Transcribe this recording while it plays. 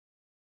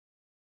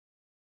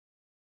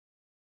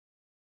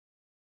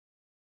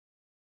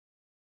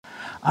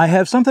I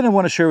have something I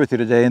want to share with you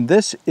today, and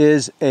this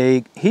is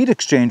a heat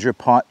exchanger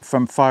pot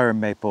from Fire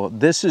Maple.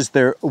 This is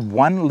their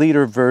 1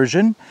 liter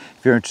version.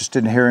 If you're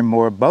interested in hearing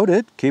more about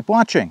it, keep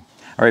watching.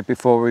 All right,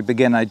 before we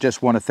begin, I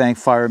just want to thank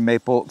Fire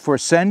Maple for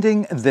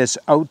sending this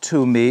out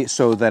to me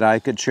so that I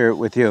could share it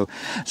with you.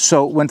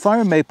 So when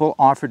Fire Maple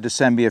offered to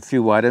send me a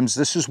few items,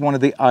 this is one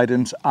of the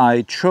items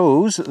I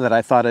chose that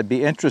I thought I'd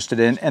be interested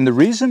in. And the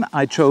reason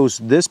I chose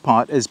this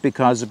pot is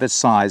because of its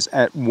size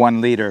at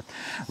 1 liter.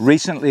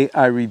 Recently,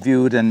 I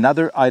reviewed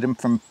another item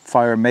from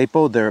Fire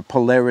Maple, their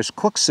Polaris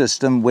cook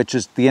system, which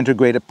is the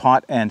integrated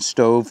pot and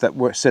stove that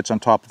sits on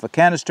top of a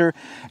canister.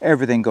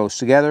 Everything goes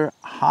together.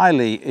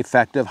 Highly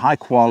effective, high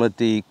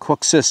quality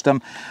cook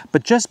system,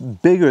 but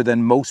just bigger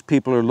than most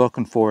people are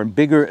looking for and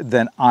bigger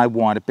than I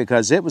wanted,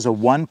 because it was a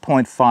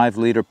 1.5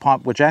 liter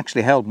pot, which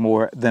actually held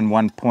more than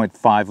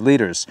 1.5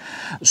 liters.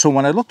 So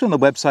when I looked on the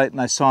website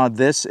and I saw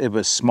this, it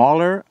was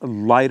smaller,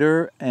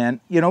 lighter, and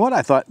you know what?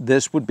 I thought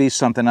this would be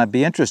something I'd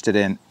be interested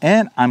in.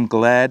 And I'm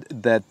glad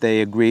that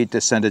they agreed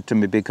to send it to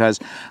me because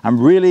I'm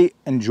really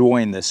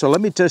enjoying this. So let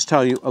me just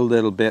tell you a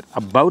little bit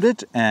about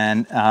it,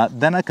 and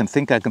then I can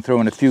throw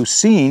in a few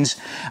scenes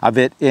of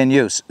it in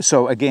use.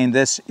 So again,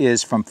 this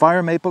is from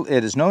Fire Maple.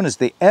 It is known as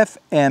the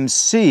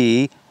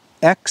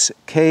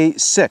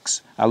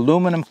FMC-XK6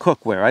 aluminum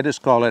cookware. I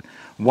just call it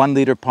 1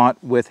 liter pot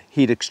with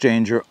heat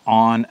exchanger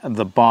on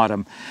the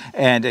bottom.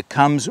 And it's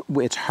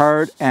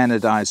hard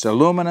anodized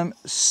aluminum,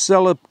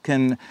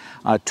 silicone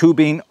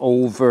tubing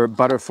over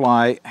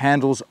butterfly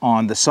handles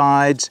on the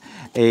sides,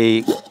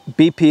 a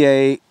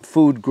BPA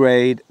food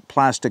grade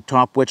plastic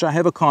top, which I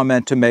have a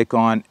comment to make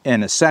on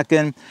in a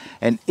second.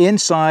 And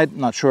inside,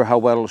 not sure how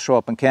well it'll show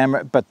up on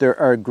camera, but there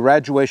are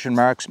graduation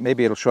marks,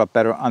 maybe it'll show up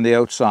better on the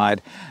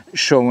outside,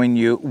 showing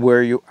you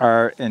where you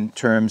are in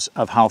terms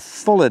of how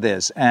full it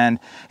is. And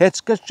it's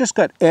just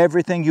got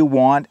everything you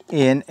want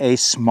in a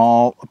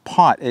small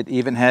pot. It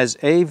even has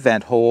a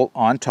vent hole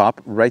on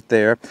top right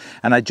there.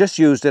 And I just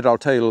used it, I'll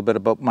tell you a little bit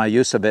about my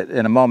use of it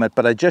in a moment,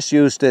 but I just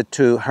used it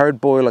to hard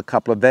boil a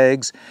couple of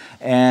eggs.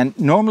 And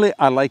normally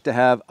I like to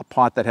have a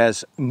pot that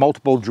has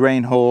multiple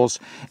drain holes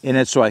in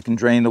it so I can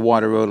drain the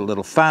water out a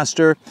little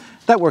faster.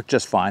 That worked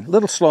just fine. A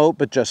little slow,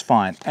 but just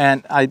fine.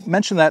 And I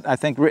mentioned that, I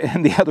think,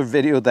 in the other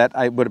video, that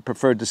I would have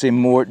preferred to see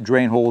more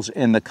drain holes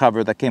in the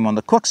cover that came on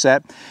the cook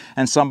set.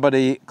 And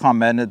somebody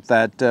commented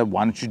that,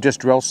 why don't you just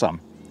drill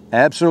some?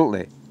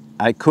 Absolutely.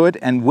 I could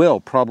and will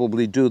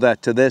probably do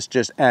that to this,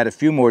 just add a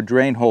few more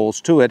drain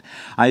holes to it.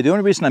 The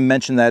only reason I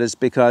mention that is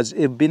because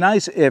it'd be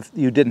nice if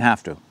you didn't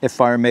have to, if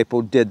Fire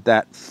Maple did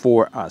that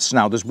for us.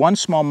 Now, there's one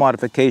small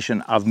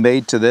modification I've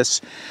made to this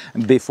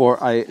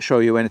before I show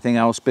you anything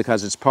else,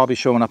 because it's probably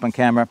showing up on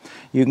camera.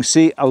 You can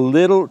see a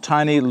little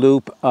tiny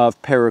loop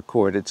of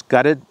paracord. It's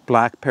gutted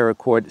black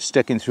paracord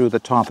sticking through the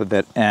top of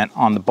it. And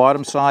on the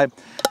bottom side,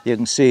 you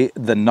can see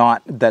the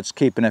knot that's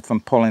keeping it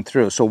from pulling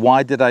through. So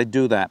why did I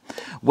do that?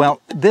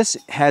 Well, this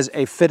has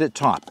a fitted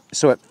top,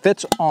 so it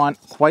fits on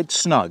quite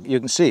snug. You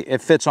can see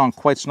it fits on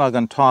quite snug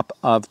on top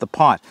of the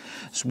pot.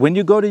 So when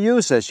you go to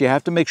use this, you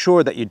have to make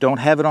sure that you don't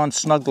have it on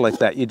snug like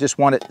that. You just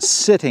want it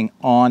sitting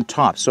on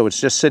top. So it's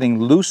just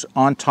sitting loose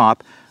on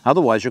top.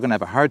 Otherwise, you're going to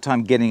have a hard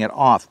time getting it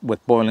off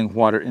with boiling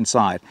water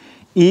inside.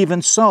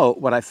 Even so,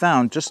 what I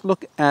found, just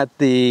look at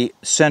the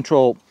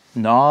central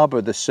knob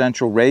or the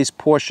central raised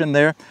portion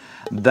there.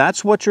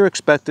 That's what you're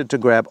expected to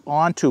grab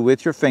onto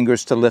with your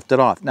fingers to lift it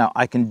off. Now,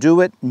 I can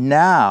do it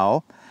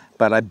now,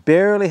 but I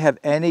barely have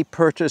any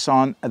purchase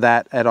on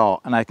that at all.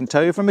 And I can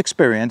tell you from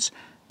experience,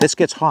 this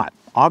gets hot.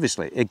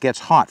 Obviously, it gets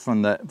hot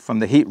from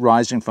the heat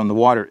rising from the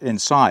water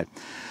inside.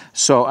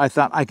 So I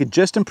thought I could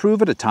just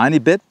improve it a tiny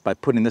bit by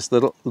putting this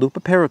little loop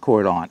of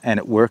paracord on, and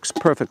it works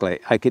perfectly.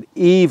 I could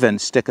even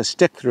stick a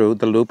stick through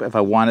the loop if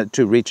I wanted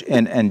to reach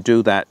in and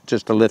do that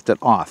just to lift it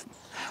off.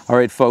 All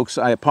right, folks,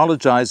 I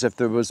apologize if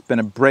there was been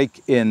a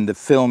break in the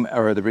film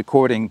or the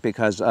recording,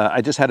 because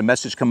I just had a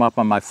message come up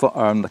on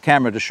the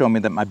camera to show me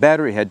that my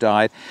battery had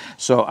died.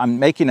 So I'm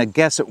making a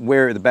guess at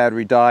where the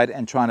battery died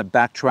and trying to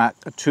backtrack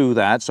to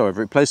that. So I've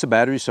replaced the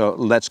battery, so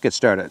let's get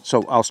started.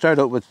 So I'll start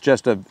out with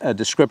just a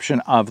description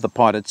of the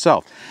pot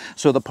itself.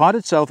 So the pot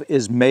itself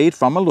is made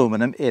from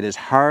aluminum. It is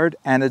hard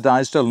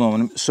anodized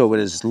aluminum, so it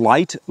is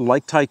light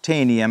like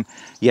titanium,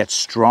 yet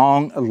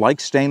strong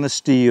like stainless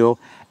steel,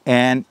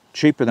 and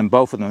cheaper than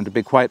both of them, to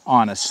be quite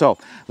honest. So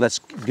let's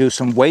do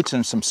some weights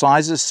and some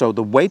sizes. So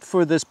the weight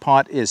for this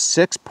pot is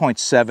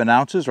 6.7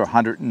 ounces or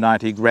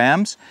 190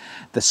 grams.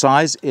 The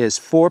size is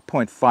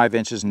 4.5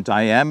 inches in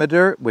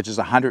diameter, which is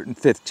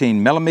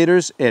 115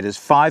 millimeters. It is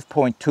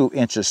 5.2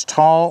 inches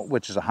tall,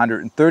 which is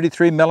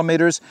 133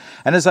 millimeters.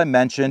 And as I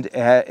mentioned,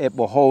 it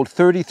will hold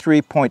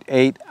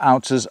 33.8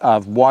 ounces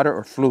of water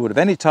or fluid of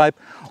any type,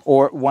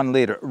 or 1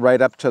 liter,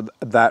 right up to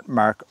that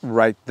mark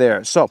right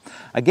there. So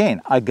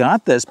again, I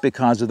got this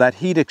because of that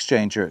heat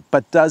exchanger,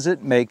 but does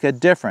it make a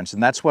difference?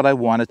 And that's what I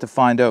wanted to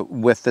find out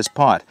with this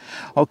pot.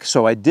 Okay,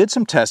 so I did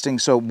some testing.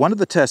 So one of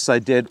the tests I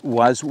did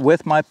was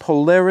with my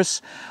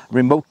Polaris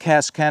remote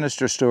cast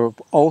canister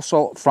stove,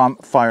 also from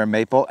Fire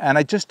Maple, and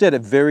I just did a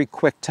very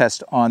quick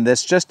test on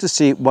this just to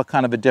see what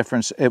kind of a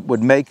difference it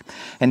would make.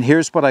 And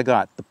here's what I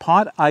got. The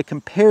pot I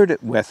compared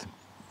it with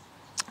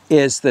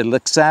is the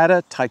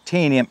Lixada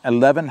Titanium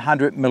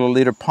 1100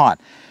 milliliter pot.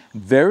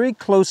 Very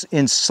close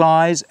in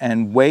size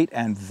and weight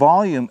and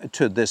volume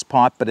to this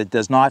pot, but it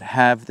does not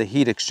have the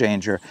heat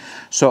exchanger.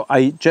 So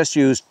I just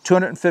used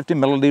 250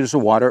 milliliters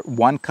of water,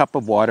 1 cup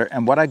of water,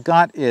 and what I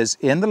got is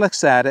in the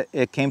Lixada,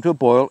 it came to a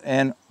boil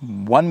in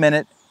 1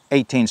 minute,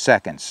 18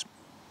 seconds.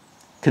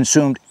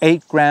 Consumed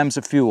 8 grams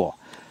of fuel.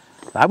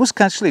 I was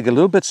actually a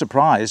little bit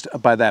surprised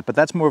by that, but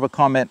that's more of a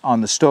comment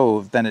on the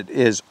stove than it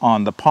is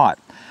on the pot.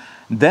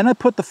 Then I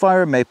put the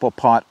Fire Maple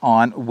pot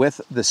on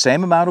with the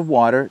same amount of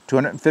water,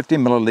 250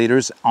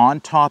 milliliters, on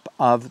top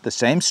of the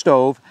same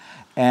stove,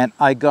 and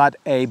I got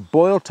a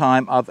boil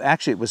time of,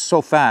 actually it was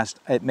so fast,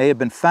 it may have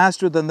been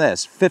faster than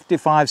this,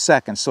 55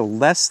 seconds, so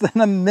less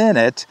than a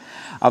minute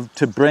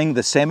to bring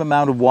the same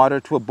amount of water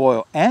to a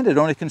boil, and it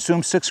only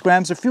consumed 6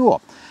 grams of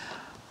fuel.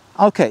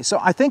 Okay, so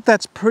I think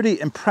that's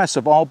pretty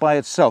impressive all by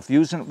itself,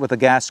 using it with a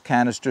gas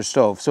canister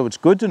stove. So it's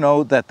good to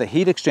know that the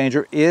heat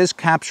exchanger is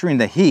capturing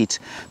the heat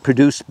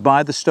produced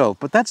by the stove.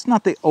 But that's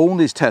not the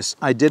only test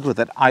I did with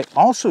it. I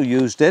also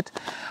used it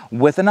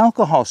with an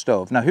alcohol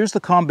stove. Now here's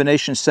the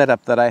combination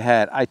setup that I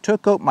had. I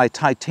took out my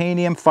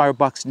titanium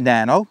Firebox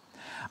Nano.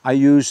 I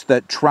used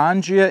the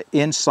Trangia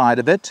inside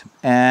of it,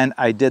 and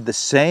I did the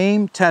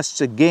same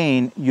tests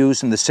again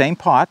using the same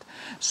pot.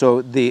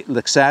 So the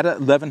Lixada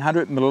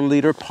 1100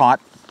 milliliter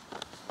pot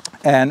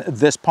and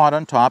this pot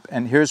on top,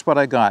 and here's what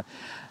I got.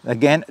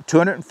 Again,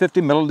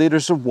 250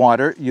 milliliters of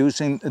water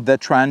using the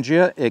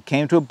Trangia. It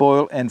came to a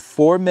boil in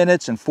 4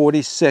 minutes and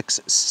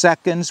 46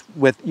 seconds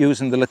with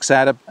using the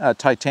Lixada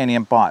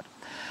titanium pot.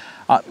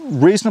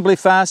 Reasonably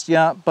fast,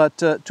 yeah, but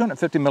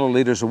 250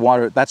 milliliters of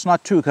water, that's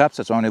not 2 cups,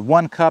 that's only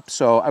 1 cup,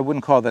 so I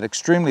wouldn't call that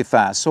extremely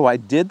fast. So I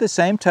did the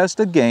same test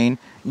again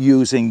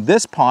using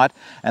this pot,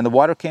 and the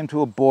water came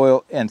to a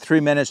boil in 3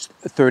 minutes,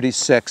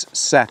 36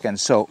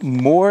 seconds. So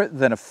more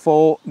than a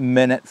full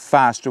minute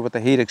faster with the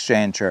heat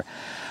exchanger.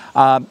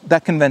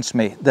 That convinced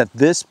me that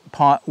this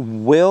pot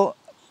will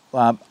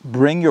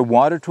bring your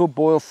water to a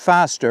boil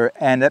faster,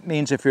 and that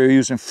means if you're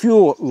using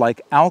fuel like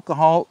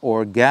alcohol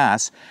or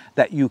gas,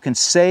 that you can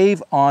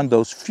save on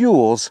those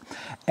fuels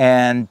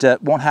and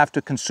won't have to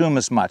consume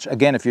as much.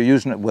 Again, if you're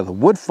using it with a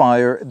wood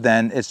fire,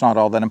 then it's not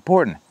all that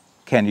important.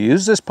 Can you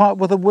use this pot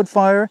with a wood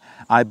fire?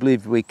 I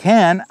believe we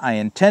can. I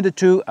intended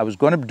to. I was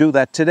going to do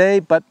that today,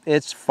 but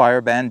it's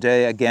fire ban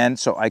day again,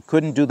 so I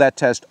couldn't do that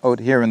test out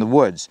here in the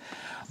woods.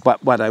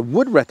 But what I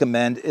would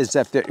recommend is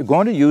that if you're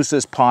going to use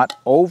this pot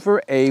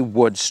over a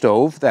wood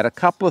stove, that a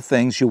couple of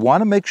things. You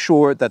want to make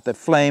sure that the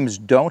flames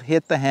don't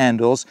hit the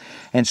handles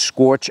and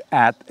scorch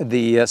at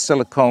the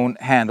silicone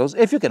handles,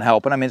 if you can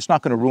help it. I mean, it's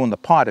not going to ruin the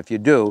pot if you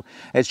do.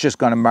 It's just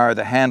going to mar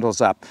the handles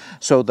up.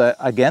 So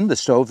again, the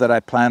stove that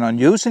I plan on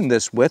using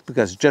this with,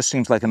 because it just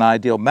seems like an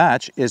ideal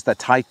match, is the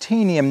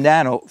Titanium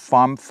Nano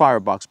from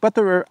Firebox. But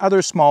there are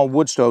other small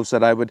wood stoves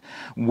that I would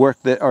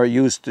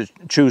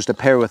choose to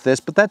pair with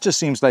this, but that just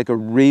seems like a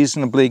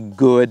reasonably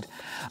good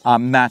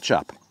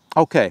matchup.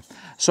 Okay,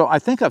 so I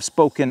think I've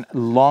spoken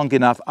long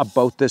enough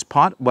about this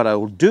pot. What I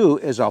will do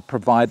is I'll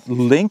provide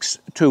links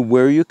to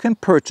where you can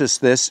purchase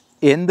this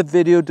in the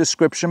video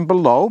description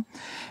below.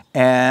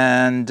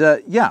 And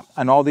yeah,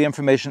 and all the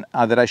information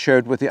that I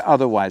shared with you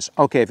otherwise.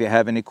 Okay, if you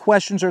have any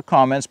questions or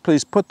comments,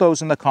 please put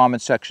those in the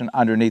comment section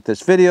underneath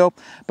this video.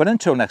 But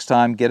until next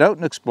time, get out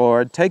and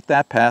explore, take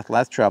that path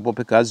less traveled,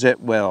 because it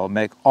will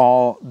make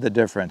all the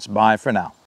difference. Bye for now.